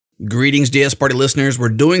Greetings, JS Party listeners. We're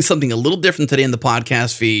doing something a little different today in the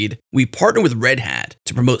podcast feed. We partnered with Red Hat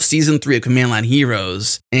to promote Season 3 of Command Line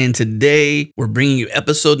Heroes, and today we're bringing you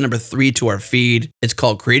episode number 3 to our feed. It's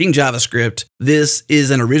called Creating JavaScript. This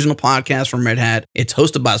is an original podcast from Red Hat. It's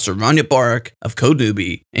hosted by Saranya Barak of Code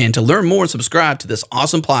Newbie. And to learn more and subscribe to this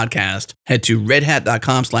awesome podcast, head to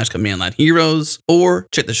redhat.com/commandlineheroes or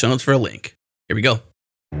check the show notes for a link. Here we go.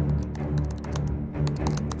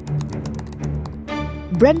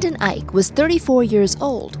 Brendan Eich was 34 years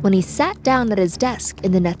old when he sat down at his desk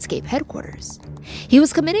in the Netscape headquarters. He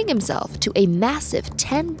was committing himself to a massive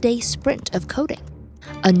 10-day sprint of coding.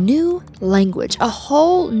 A new language, a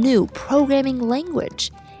whole new programming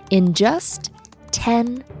language, in just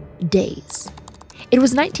 10 days. It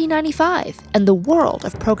was 1995, and the world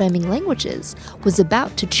of programming languages was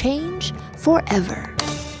about to change forever.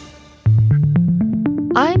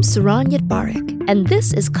 I'm Saranya Barak, and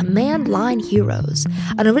this is Command Line Heroes,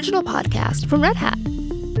 an original podcast from Red Hat.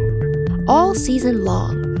 All season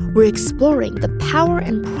long, we're exploring the power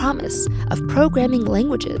and promise of programming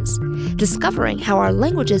languages, discovering how our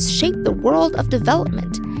languages shape the world of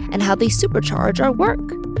development and how they supercharge our work.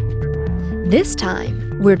 This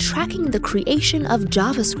time, we're tracking the creation of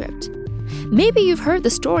JavaScript. Maybe you've heard the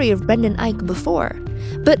story of Brendan Eich before,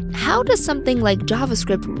 but how does something like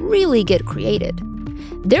JavaScript really get created?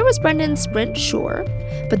 There was Brendan's sprint, sure,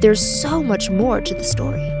 but there's so much more to the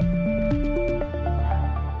story.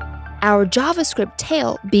 Our JavaScript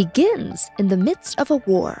tale begins in the midst of a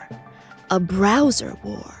war, a browser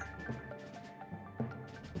war.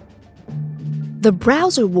 The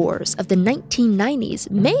browser wars of the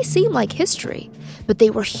 1990s may seem like history, but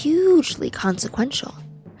they were hugely consequential.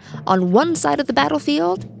 On one side of the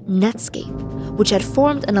battlefield, Netscape, which had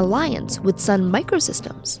formed an alliance with Sun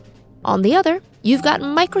Microsystems. On the other, you've got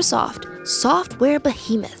Microsoft, software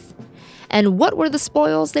behemoth. And what were the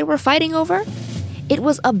spoils they were fighting over? It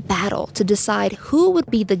was a battle to decide who would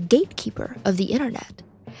be the gatekeeper of the internet.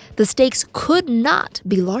 The stakes could not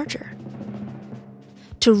be larger.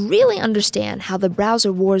 To really understand how the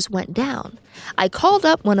browser wars went down, I called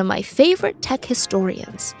up one of my favorite tech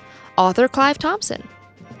historians, author Clive Thompson.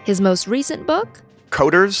 His most recent book,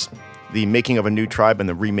 Coders, The Making of a New Tribe and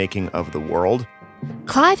the Remaking of the World.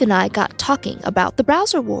 Clive and I got talking about the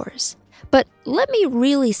browser wars, but let me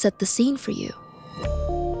really set the scene for you.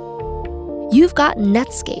 You've got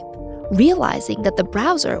Netscape realizing that the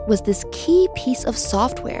browser was this key piece of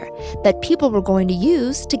software that people were going to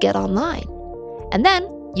use to get online. And then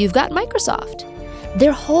you've got Microsoft.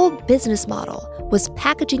 Their whole business model was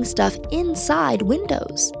packaging stuff inside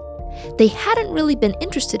Windows. They hadn't really been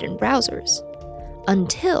interested in browsers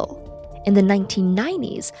until in the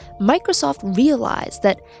 1990s, Microsoft realized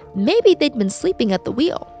that maybe they'd been sleeping at the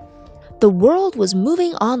wheel. The world was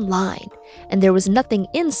moving online, and there was nothing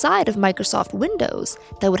inside of Microsoft Windows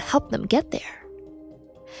that would help them get there.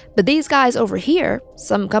 But these guys over here,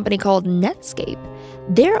 some company called Netscape,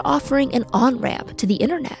 they're offering an on-ramp to the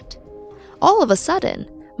internet. All of a sudden,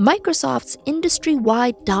 Microsoft's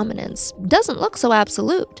industry-wide dominance doesn't look so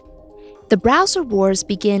absolute. The browser wars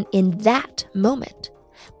begin in that moment.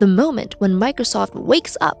 The moment when Microsoft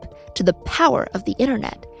wakes up to the power of the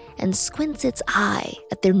internet and squints its eye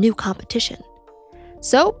at their new competition.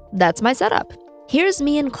 So that's my setup. Here's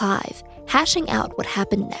me and Clive hashing out what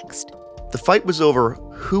happened next. The fight was over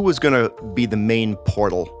who was going to be the main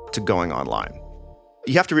portal to going online.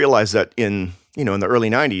 You have to realize that in the early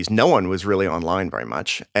 90s, no one was really online very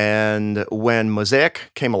much. And when Mosaic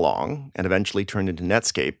came along and eventually turned into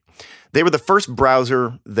Netscape, they were the first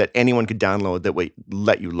browser that anyone could download that would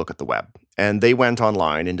let you look at the web. And they went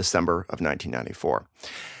online in December of 1994.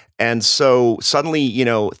 And so suddenly,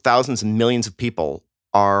 thousands and millions of people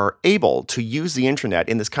are able to use the internet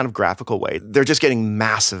in this kind of graphical way. They're just getting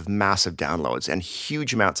massive, massive downloads and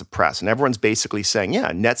huge amounts of press. And everyone's basically saying,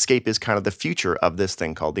 yeah, Netscape is kind of the future of this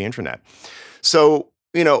thing called the internet. So,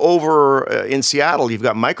 over in Seattle, you've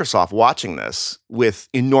got Microsoft watching this with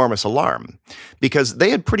enormous alarm because they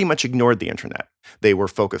had pretty much ignored the internet. They were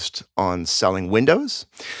focused on selling Windows,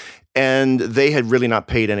 and they had really not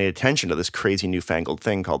paid any attention to this crazy newfangled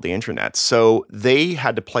thing called the internet. So they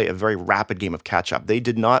had to play a very rapid game of catch-up. They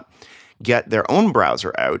did not get their own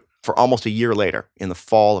browser out for almost a year later. In the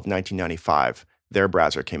fall of 1995, their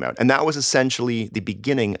browser came out. And that was essentially the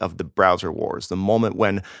beginning of the browser wars, the moment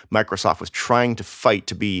when Microsoft was trying to fight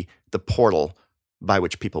to be the portal by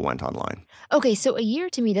which people went online. Okay, so a year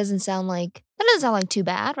to me doesn't sound like That doesn't sound like too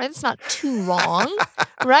bad, right? That's not too long,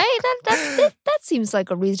 right? That seems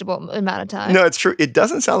like a reasonable amount of time. No, it's true. It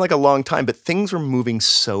doesn't sound like a long time, but things were moving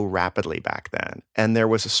so rapidly back then. And there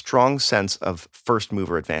was a strong sense of first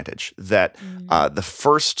mover advantage that the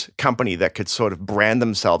first company that could sort of brand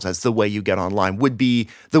themselves as the way you get online would be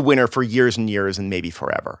the winner for years and years and maybe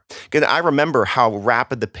forever. Because I remember how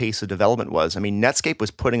rapid the pace of development was. I mean, Netscape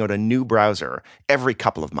was putting out a new browser every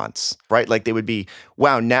couple of months, right? Like they would be,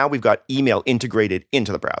 wow, now we've got email integrated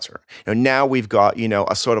into the browser. Now we've got,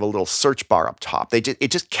 a sort of a little search bar up top.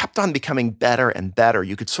 It just kept on becoming better and better.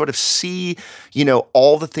 You could sort of see,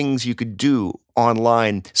 all the things you could do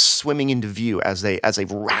online swimming into view as they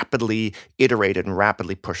rapidly iterated and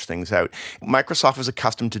rapidly pushed things out. Microsoft was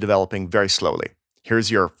accustomed to developing very slowly.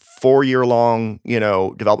 Here's your 4-year-long,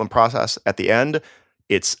 development process. At the end,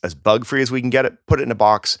 it's as bug-free as we can get it, put it in a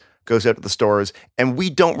box, goes out to the stores, and we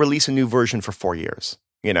don't release a new version for 4 years.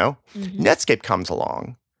 Netscape comes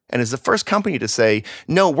along and is the first company to say,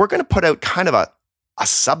 no, we're going to put out kind of a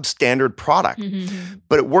substandard product,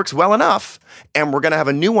 but it works well enough, and we're going to have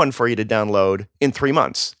a new one for you to download in 3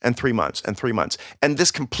 months and 3 months and 3 months. And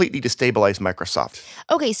this completely destabilized Microsoft.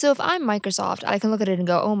 Okay, so if I'm Microsoft, I can look at it and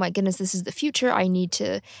go, oh my goodness, this is the future. I need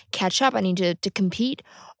to catch up. I need to compete.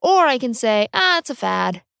 Or I can say, it's a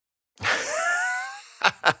fad.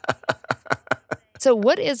 So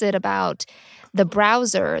what is it about the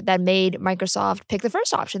browser that made Microsoft pick the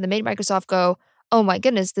first option, that made Microsoft go, oh my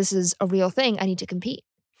goodness, this is a real thing. I need to compete?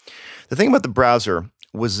 The thing about the browser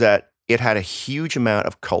was that it had a huge amount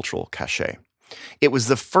of cultural cachet. It was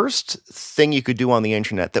the first thing you could do on the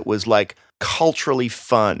internet that was like culturally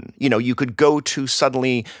fun. You could go to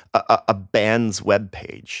suddenly a band's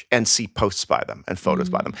webpage and see posts by them and photos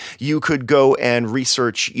by them. You could go and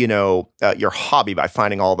research, your hobby by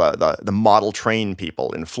finding all the model train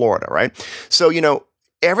people in Florida, right? So,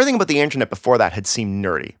 everything about the internet before that had seemed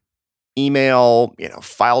nerdy. Email,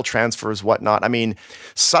 file transfers, whatnot. I mean,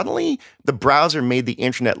 suddenly the browser made the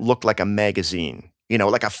internet look like a magazine.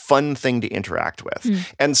 Like a fun thing to interact with.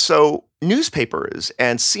 And so newspapers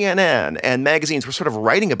and CNN and magazines were sort of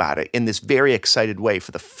writing about it in this very excited way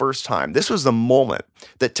for the first time. This was the moment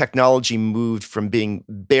that technology moved from being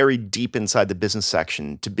buried deep inside the business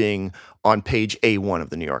section to being on page A1 of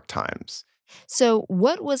the New York Times. So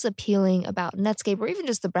what was appealing about Netscape, or even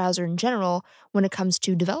just the browser in general, when it comes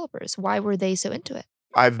to developers? Why were they so into it?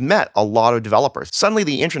 I've met a lot of developers. Suddenly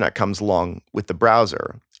the internet comes along with the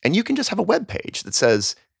browser, and you can just have a web page that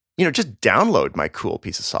says, just download my cool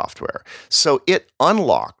piece of software. So it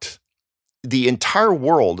unlocked the entire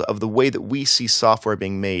world of the way that we see software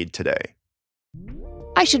being made today.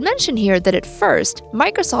 I should mention here that at first,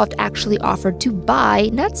 Microsoft actually offered to buy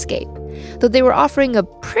Netscape, though they were offering a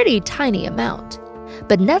pretty tiny amount.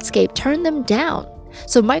 But Netscape turned them down,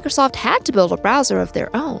 so Microsoft had to build a browser of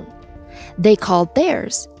their own. They called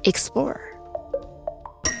theirs Explorer.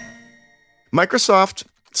 Microsoft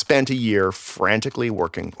spent a year frantically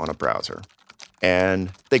working on a browser,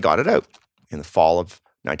 and they got it out in the fall of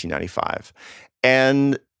 1995.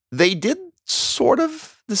 And they did sort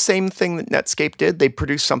of the same thing that Netscape did. They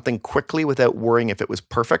produced something quickly without worrying if it was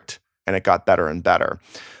perfect, and it got better and better.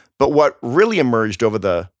 But what really emerged over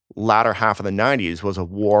the latter half of the 90s was a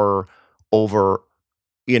war over,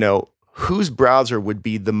 whose browser would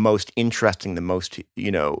be the most interesting, the most,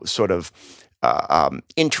 sort of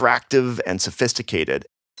interactive and sophisticated.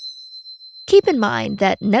 Keep in mind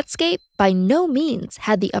that Netscape by no means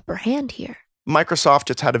had the upper hand here. Microsoft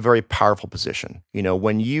just had a very powerful position.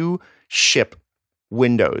 When you ship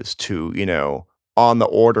Windows to, on the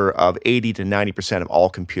order of 80 to 90% of all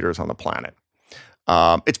computers on the planet,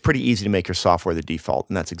 it's pretty easy to make your software the default,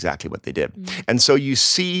 and that's exactly what they did. And so you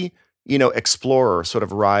see, Explorer sort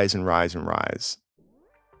of rise and rise and rise.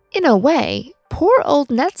 In a way, poor old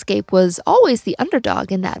Netscape was always the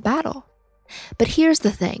underdog in that battle. But here's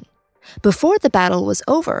the thing. Before the battle was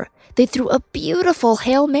over, they threw a beautiful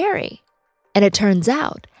Hail Mary. And it turns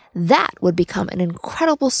out that would become an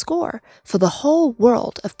incredible score for the whole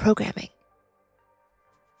world of programming.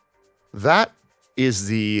 That is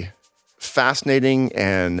the fascinating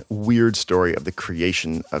and weird story of the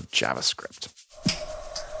creation of JavaScript.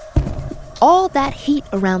 All that heat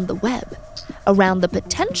around the web, around the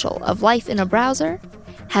potential of life in a browser,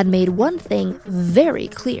 had made one thing very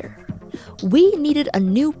clear. We needed a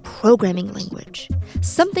new programming language,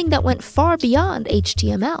 something that went far beyond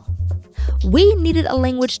HTML. We needed a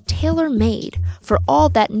language tailor-made for all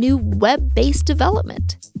that new web-based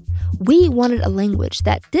development. We wanted a language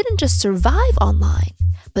that didn't just survive online,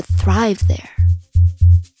 but thrived there.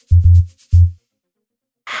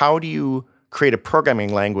 How do you create a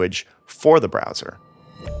programming language for the browser?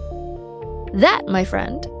 That, my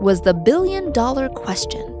friend, was the billion-dollar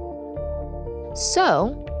question.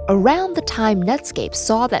 So, around the time Netscape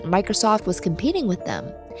saw that Microsoft was competing with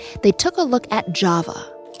them, they took a look at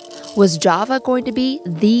Java. Was Java going to be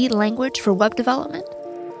the language for web development?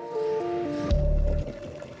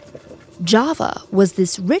 Java was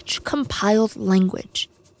this rich compiled language.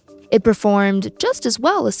 It performed just as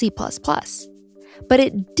well as C++, but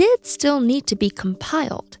it did still need to be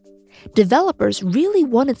compiled. Developers really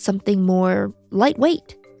wanted something more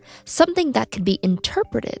lightweight, something that could be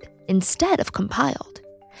interpreted instead of compiled,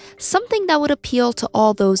 something that would appeal to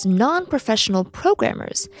all those non-professional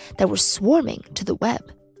programmers that were swarming to the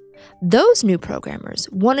web. Those new programmers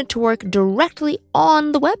wanted to work directly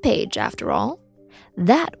on the web page, after all.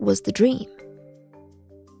 That was the dream.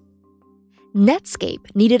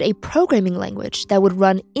 Netscape needed a programming language that would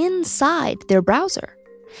run inside their browser,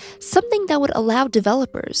 something that would allow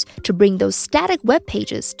developers to bring those static web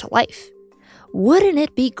pages to life. Wouldn't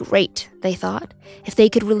it be great, they thought, if they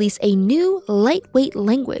could release a new lightweight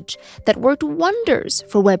language that worked wonders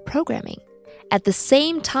for web programming at the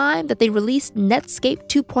same time that they released Netscape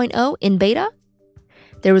 2.0 in beta?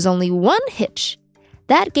 There was only one hitch.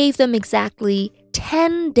 That gave them exactly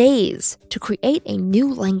 10 days to create a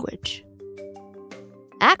new language.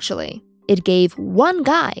 Actually, it gave one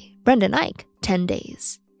guy, Brendan Eich, 10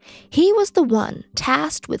 days. He was the one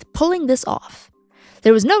tasked with pulling this off.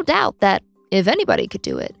 There was no doubt that if anybody could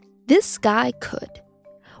do it, this guy could.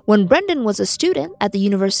 When Brendan was a student at the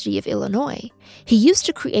University of Illinois, he used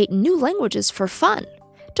to create new languages for fun,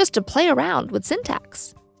 just to play around with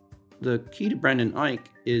syntax. The key to Brendan Eich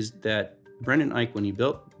is that Brendan Eich, when he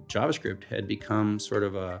built JavaScript, had become sort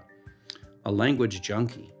of a language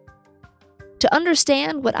junkie. To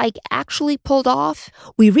understand what Eich actually pulled off,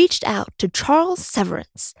 we reached out to Charles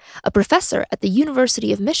Severance, a professor at the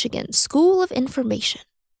University of Michigan School of Information.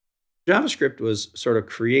 JavaScript was sort of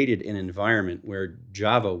created an environment where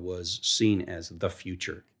Java was seen as the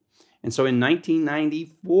future. And so in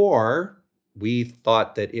 1994, we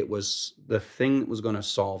thought that it was the thing that was going to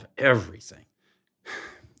solve everything.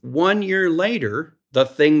 1 year later, the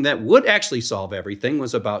thing that would actually solve everything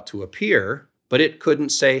was about to appear, but it couldn't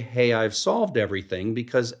say, hey, I've solved everything,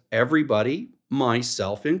 because everybody,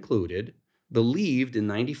 myself included, believed in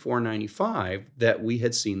 94, 95 that we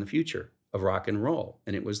had seen the future of rock and roll,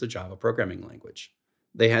 and it was the Java programming language.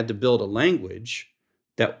 They had to build a language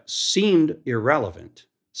that seemed irrelevant,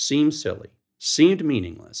 seemed silly, seemed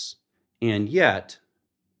meaningless, and yet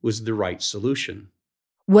was the right solution.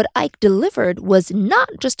 What Eich delivered was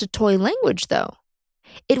not just a toy language, though.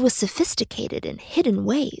 It was sophisticated in hidden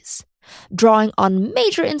ways, drawing on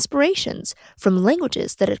major inspirations from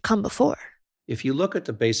languages that had come before. If you look at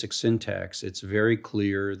the basic syntax, it's very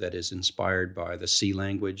clear that it's inspired by the C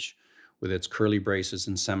language, with its curly braces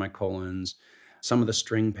and semicolons. Some of the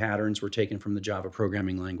string patterns were taken from the Java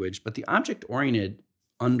programming language, but the object-oriented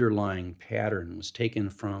underlying pattern was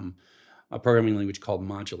taken from a programming language called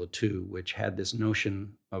Modula 2, which had this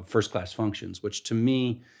notion of first-class functions, which to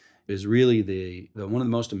me is really the one of the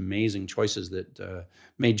most amazing choices that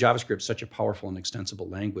made JavaScript such a powerful and extensible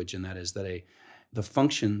language, and that is that the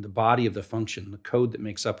function, the body of the function, the code that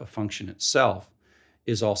makes up a function itself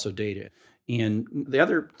is also data. And the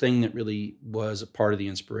other thing that really was a part of the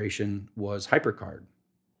inspiration was HyperCard.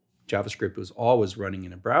 JavaScript was always running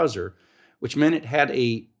in a browser, which meant it had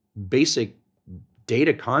a basic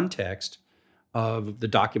data context of the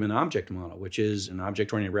document object model, which is an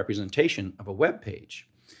object-oriented representation of a web page.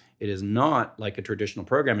 It is not like a traditional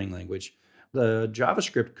programming language. The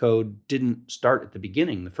JavaScript code didn't start at the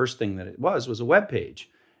beginning. The first thing that it was a web page.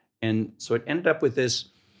 And so it ended up with this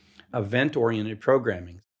event-oriented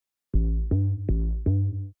programming.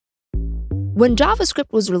 When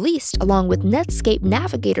JavaScript was released along with Netscape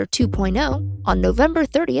Navigator 2.0 on November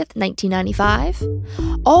 30th, 1995,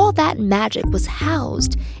 all that magic was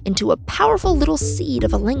housed into a powerful little seed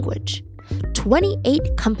of a language.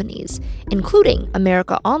 28 companies, including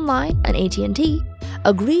America Online and AT&T,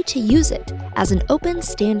 agreed to use it as an open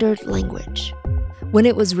standard language. When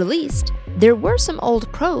it was released, there were some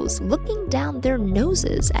old pros looking down their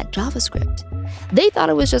noses at JavaScript. They thought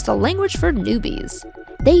it was just a language for newbies.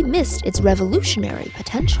 They missed its revolutionary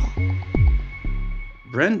potential.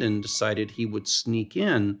 Brendan decided he would sneak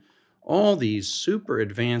in all these super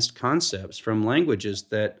advanced concepts from languages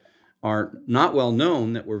that are not well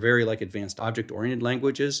known, that were very like advanced object-oriented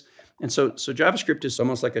languages. And so JavaScript is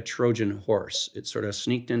almost like a Trojan horse. It sort of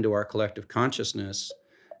sneaked into our collective consciousness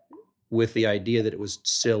with the idea that it was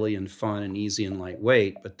silly and fun and easy and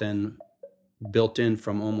lightweight, but then built in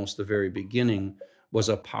from almost the very beginning was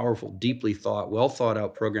a powerful, deeply thought, well thought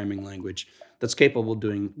out programming language that's capable of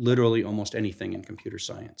doing literally almost anything in computer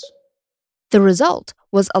science. The result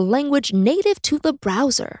was a language native to the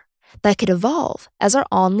browser that could evolve as our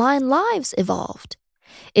online lives evolved.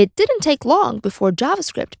 It didn't take long before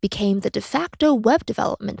JavaScript became the de facto web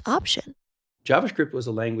development option. JavaScript was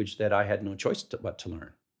a language that I had no choice but to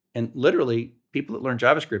learn. And literally, people that learn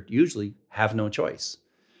JavaScript usually have no choice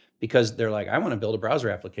because they're like, I want to build a browser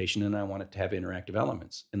application and I want it to have interactive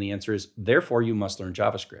elements. And the answer is, therefore, you must learn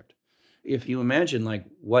JavaScript. If you imagine, like,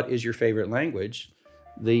 what is your favorite language?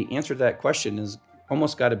 The answer to that question is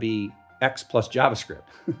almost got to be X plus JavaScript,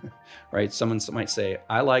 right? Someone might say,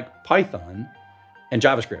 I like Python and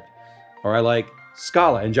JavaScript, or I like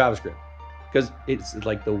Scala and JavaScript, because it's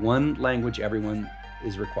like the one language everyone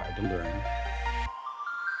is required to learn.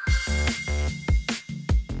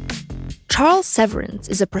 Charles Severance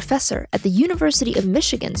is a professor at the University of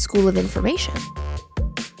Michigan School of Information.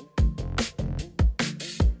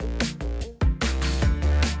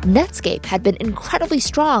 Netscape had been incredibly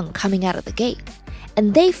strong coming out of the gate,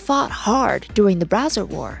 and they fought hard during the browser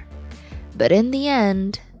war. But in the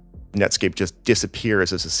end, Netscape just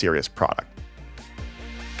disappears as a serious product.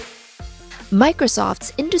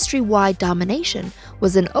 Microsoft's industry-wide domination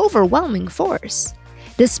was an overwhelming force.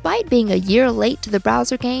 Despite being a year late to the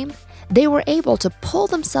browser game, they were able to pull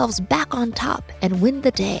themselves back on top and win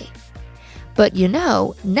the day. But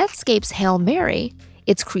Netscape's Hail Mary,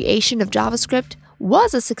 its creation of JavaScript,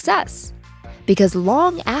 was a success. Because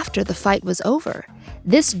long after the fight was over,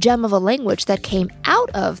 this gem of a language that came out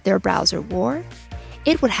of their browser war,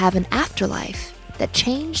 it would have an afterlife that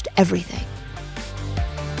changed everything.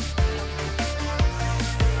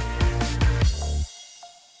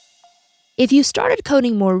 If you started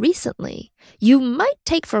coding more recently, you might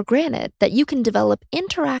take for granted that you can develop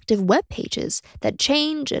interactive web pages that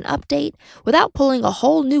change and update without pulling a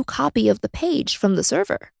whole new copy of the page from the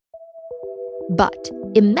server. But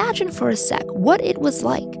imagine for a sec what it was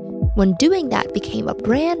like when doing that became a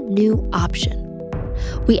brand new option.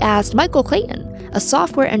 We asked Michael Clayton, a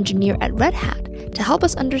software engineer at Red Hat, to help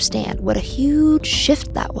us understand what a huge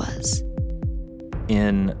shift that was.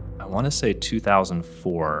 In, I want to say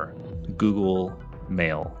 2004, Google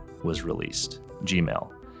Mail was released,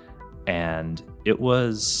 Gmail. And it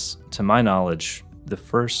was, to my knowledge, the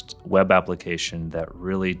first web application that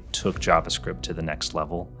really took JavaScript to the next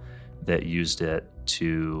level, that used it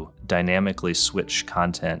to dynamically switch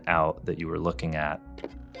content out that you were looking at.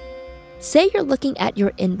 Say you're looking at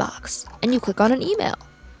your inbox and you click on an email.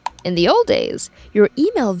 In the old days, your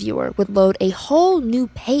email viewer would load a whole new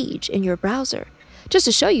page in your browser just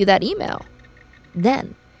to show you that email.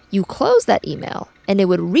 Then you close that email and it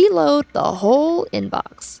would reload the whole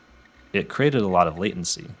inbox. It created a lot of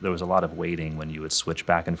latency. There was a lot of waiting when you would switch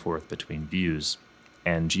back and forth between views,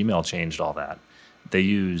 and Gmail changed all that. They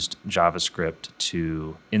used JavaScript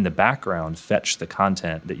to, in the background, fetch the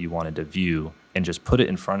content that you wanted to view and just put it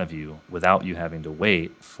in front of you without you having to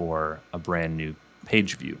wait for a brand new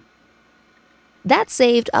page view. That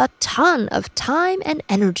saved a ton of time and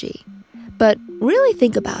energy. But really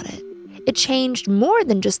think about it. It changed more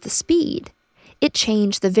than just the speed. It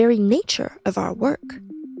changed the very nature of our work.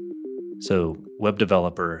 So web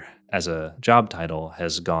developer as a job title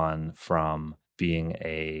has gone from being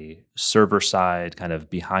a server-side, kind of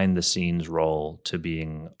behind-the-scenes role to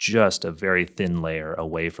being just a very thin layer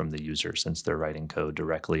away from the user, since they're writing code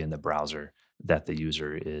directly in the browser that the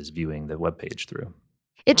user is viewing the web page through.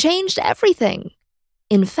 It changed everything.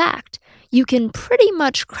 In fact, you can pretty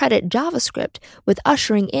much credit JavaScript with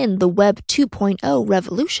ushering in the Web 2.0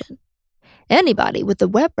 revolution. Anybody with a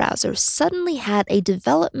web browser suddenly had a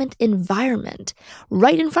development environment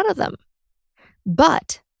right in front of them.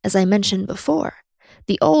 But as I mentioned before,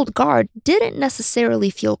 the old guard didn't necessarily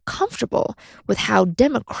feel comfortable with how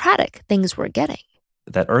democratic things were getting.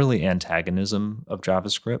 That early antagonism of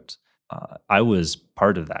JavaScript, I was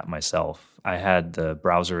part of that myself. I had the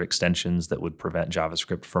browser extensions that would prevent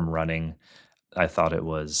JavaScript from running. I thought it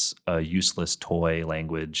was a useless toy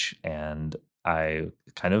language, and I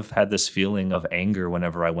kind of had this feeling of anger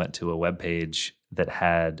whenever I went to a web page that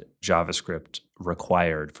had JavaScript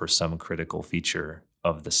required for some critical feature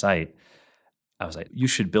of the site. I was like, you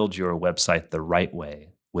should build your website the right way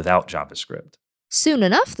without JavaScript. Soon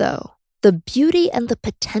enough, though, the beauty and the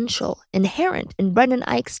potential inherent in Brendan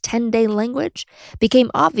Eich's 10-day language became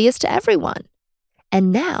obvious to everyone.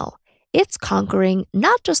 And now, it's conquering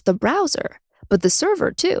not just the browser, but the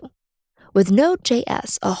server too. With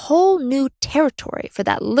Node.js, a whole new territory for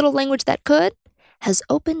that little language that could has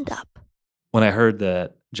opened up. When I heard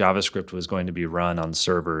that JavaScript was going to be run on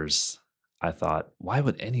servers, I thought, why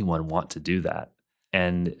would anyone want to do that?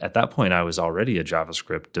 And at that point, I was already a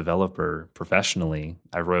JavaScript developer professionally.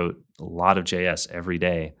 I wrote a lot of JS every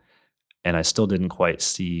day, and I still didn't quite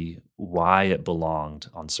see why it belonged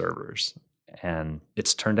on servers. And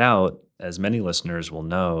it's turned out, as many listeners will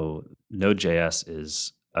know, Node.js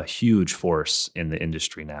is a huge force in the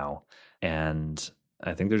industry now. And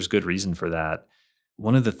I think there's good reason for that.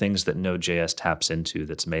 One of the things that Node.js taps into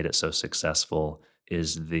that's made it so successful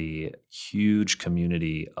is the huge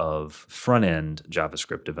community of front-end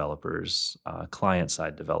JavaScript developers,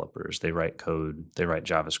 client-side developers. They write code, they write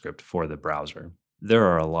JavaScript for the browser. There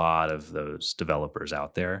are a lot of those developers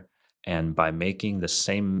out there. And by making the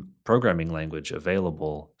same programming language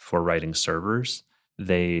available for writing servers,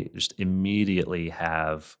 they just immediately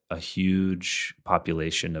have a huge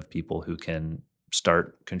population of people who can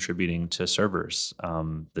start contributing to servers.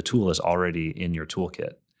 The tool is already in your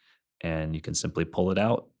toolkit, and you can simply pull it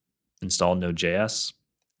out, install Node.js,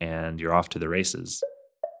 and you're off to the races.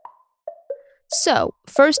 So,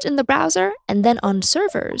 first in the browser and then on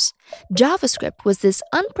servers, JavaScript was this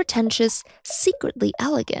unpretentious, secretly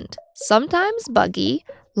elegant, sometimes buggy,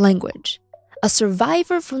 language. A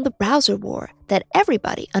survivor from the browser war that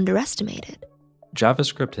everybody underestimated.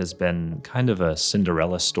 JavaScript has been kind of a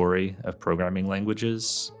Cinderella story of programming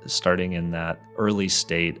languages, starting in that early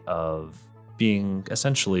state of being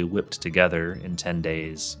essentially whipped together in 10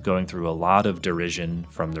 days, going through a lot of derision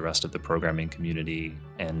from the rest of the programming community,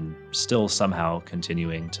 and still somehow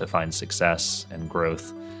continuing to find success and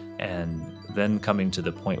growth. And then coming to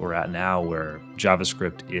the point we're at now where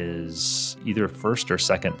JavaScript is either first or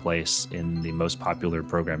second place in the most popular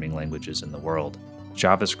programming languages in the world.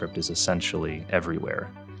 JavaScript is essentially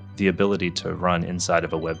everywhere. The ability to run inside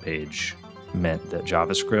of a web page meant that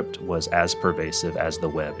JavaScript was as pervasive as the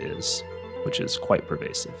web is, which is quite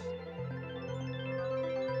pervasive.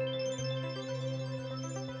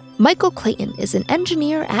 Michael Clayton is an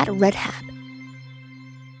engineer at Red Hat.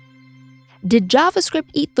 Did JavaScript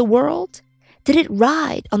eat the world? Did it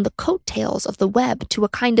ride on the coattails of the web to a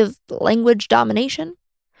kind of language domination?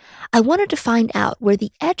 I wanted to find out where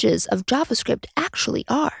the edges of JavaScript actually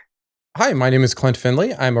are. Hi, my name is Clint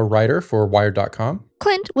Finley. I'm a writer for Wired.com.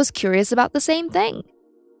 Clint was curious about the same thing.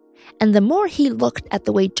 And the more he looked at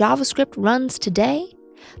the way JavaScript runs today,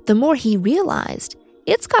 the more he realized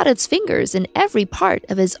it's got its fingers in every part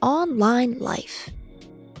of his online life.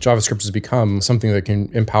 JavaScript has become something that can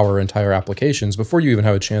empower entire applications before you even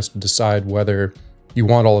have a chance to decide whether you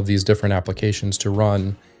want all of these different applications to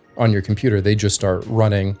run on your computer. They just start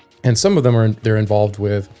running. And some of them they're involved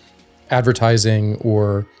with advertising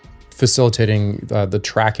or facilitating the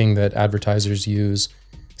tracking that advertisers use.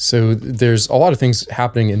 So there's a lot of things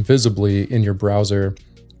happening invisibly in your browser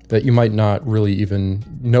that you might not really even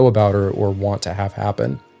know about or want to have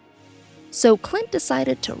happen. So Clint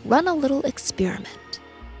decided to run a little experiment.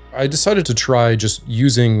 I decided to try just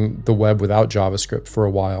using the web without JavaScript for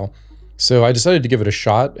a while. So I decided to give it a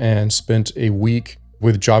shot and spent a week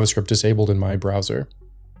with JavaScript disabled in my browser.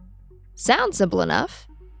 Sounds simple enough.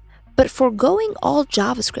 But foregoing all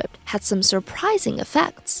JavaScript had some surprising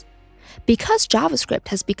effects. Because JavaScript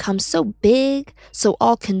has become so big, so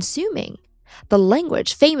all-consuming, the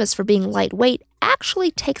language famous for being lightweight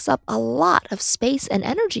actually takes up a lot of space and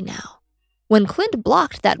energy now. When Clint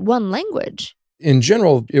blocked that one language, in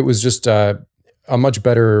general, it was just a much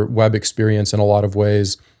better web experience in a lot of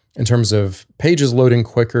ways in terms of pages loading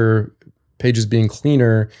quicker, pages being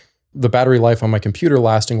cleaner, the battery life on my computer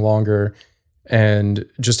lasting longer, and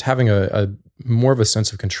just having a more of a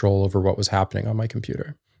sense of control over what was happening on my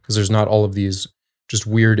computer. Because there's not all of these just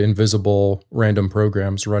weird, invisible, random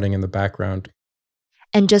programs running in the background.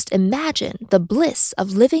 And just imagine the bliss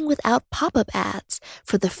of living without pop-up ads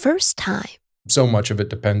for the first time. So much of it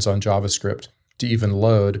depends on JavaScript to even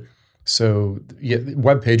load. So yeah,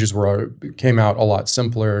 web pages came out a lot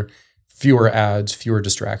simpler, fewer ads, fewer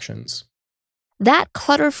distractions. That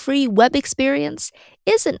clutter-free web experience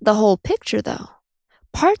isn't the whole picture, though.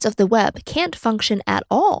 Parts of the web can't function at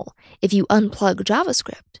all if you unplug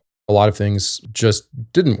JavaScript. A lot of things just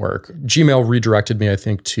didn't work. Gmail redirected me, I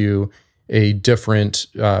think, to a different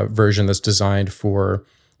version that's designed for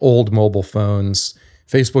old mobile phones.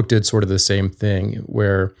 Facebook did sort of the same thing,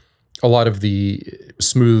 where a lot of the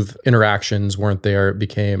smooth interactions weren't there. It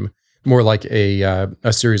became more like a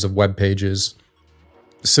series of web pages.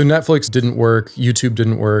 So Netflix didn't work. YouTube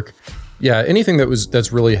didn't work. Yeah, anything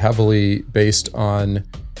that's really heavily based on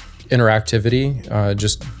interactivity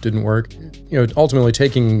just didn't work. Ultimately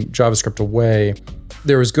taking JavaScript away,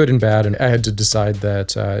 there was good and bad, and I had to decide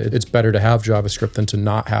that it's better to have JavaScript than to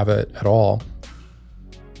not have it at all.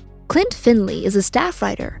 Clint Finley is a staff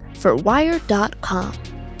writer for Wired.com.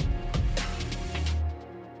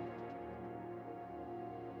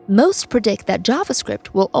 Most predict that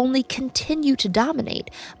JavaScript will only continue to dominate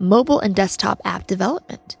mobile and desktop app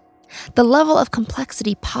development. The level of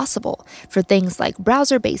complexity possible for things like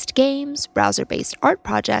browser-based games, browser-based art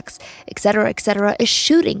projects, etc., is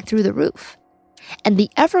shooting through the roof. And the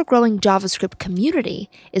ever-growing JavaScript community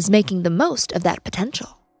is making the most of that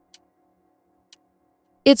potential.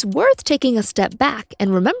 It's worth taking a step back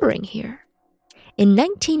and remembering here. In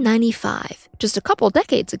 1995, just a couple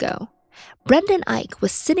decades ago, Brendan Eich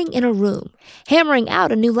was sitting in a room hammering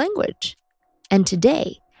out a new language. And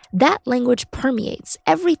today, that language permeates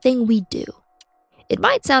everything we do. It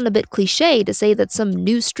might sound a bit cliche to say that some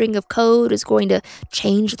new string of code is going to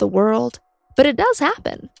change the world, but it does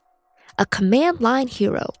happen. A command line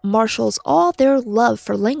hero marshals all their love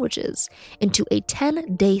for languages into a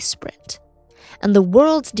 10-day sprint, and the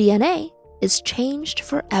world's DNA is changed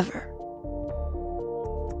forever.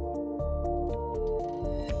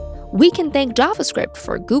 We can thank JavaScript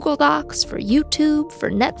for Google Docs, for YouTube, for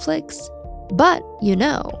Netflix. But,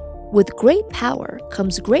 with great power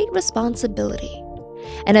comes great responsibility.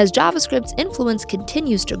 And as JavaScript's influence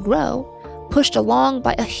continues to grow, pushed along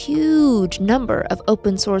by a huge number of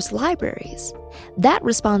open source libraries, that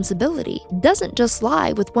responsibility doesn't just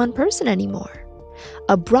lie with one person anymore.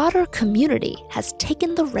 A broader community has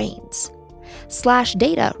taken the reins.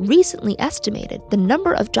 Slashdata recently estimated the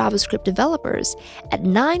number of JavaScript developers at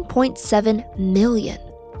 9.7 million.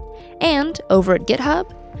 And over at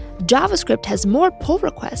GitHub, JavaScript has more pull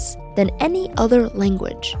requests than any other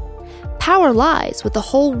language. Power lies with the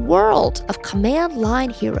whole world of command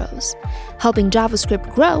line heroes, helping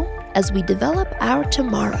JavaScript grow as we develop our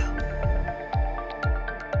tomorrow.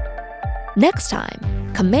 Next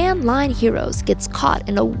time, Command Line Heroes gets caught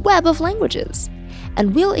in a web of languages,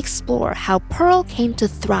 and we'll explore how Perl came to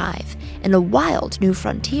thrive in a wild new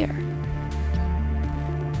frontier.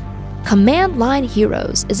 Command Line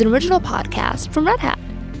Heroes is an original podcast from Red Hat.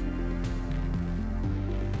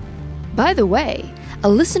 By the way, a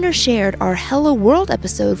listener shared our Hello World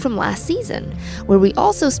episode from last season, where we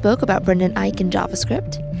also spoke about Brendan Eich and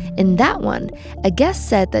JavaScript. In that one, a guest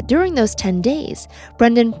said that during those 10 days,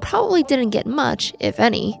 Brendan probably didn't get much, if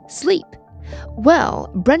any, sleep.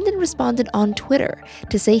 Well, Brendan responded on Twitter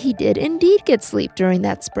to say he did indeed get sleep during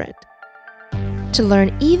that sprint. To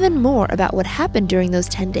learn even more about what happened during those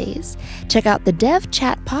 10 days, check out the Dev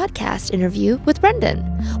Chat podcast interview with Brendan.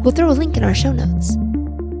 We'll throw a link in our show notes.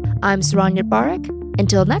 I'm Saranya Barak.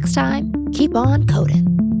 Until next time, keep on coding.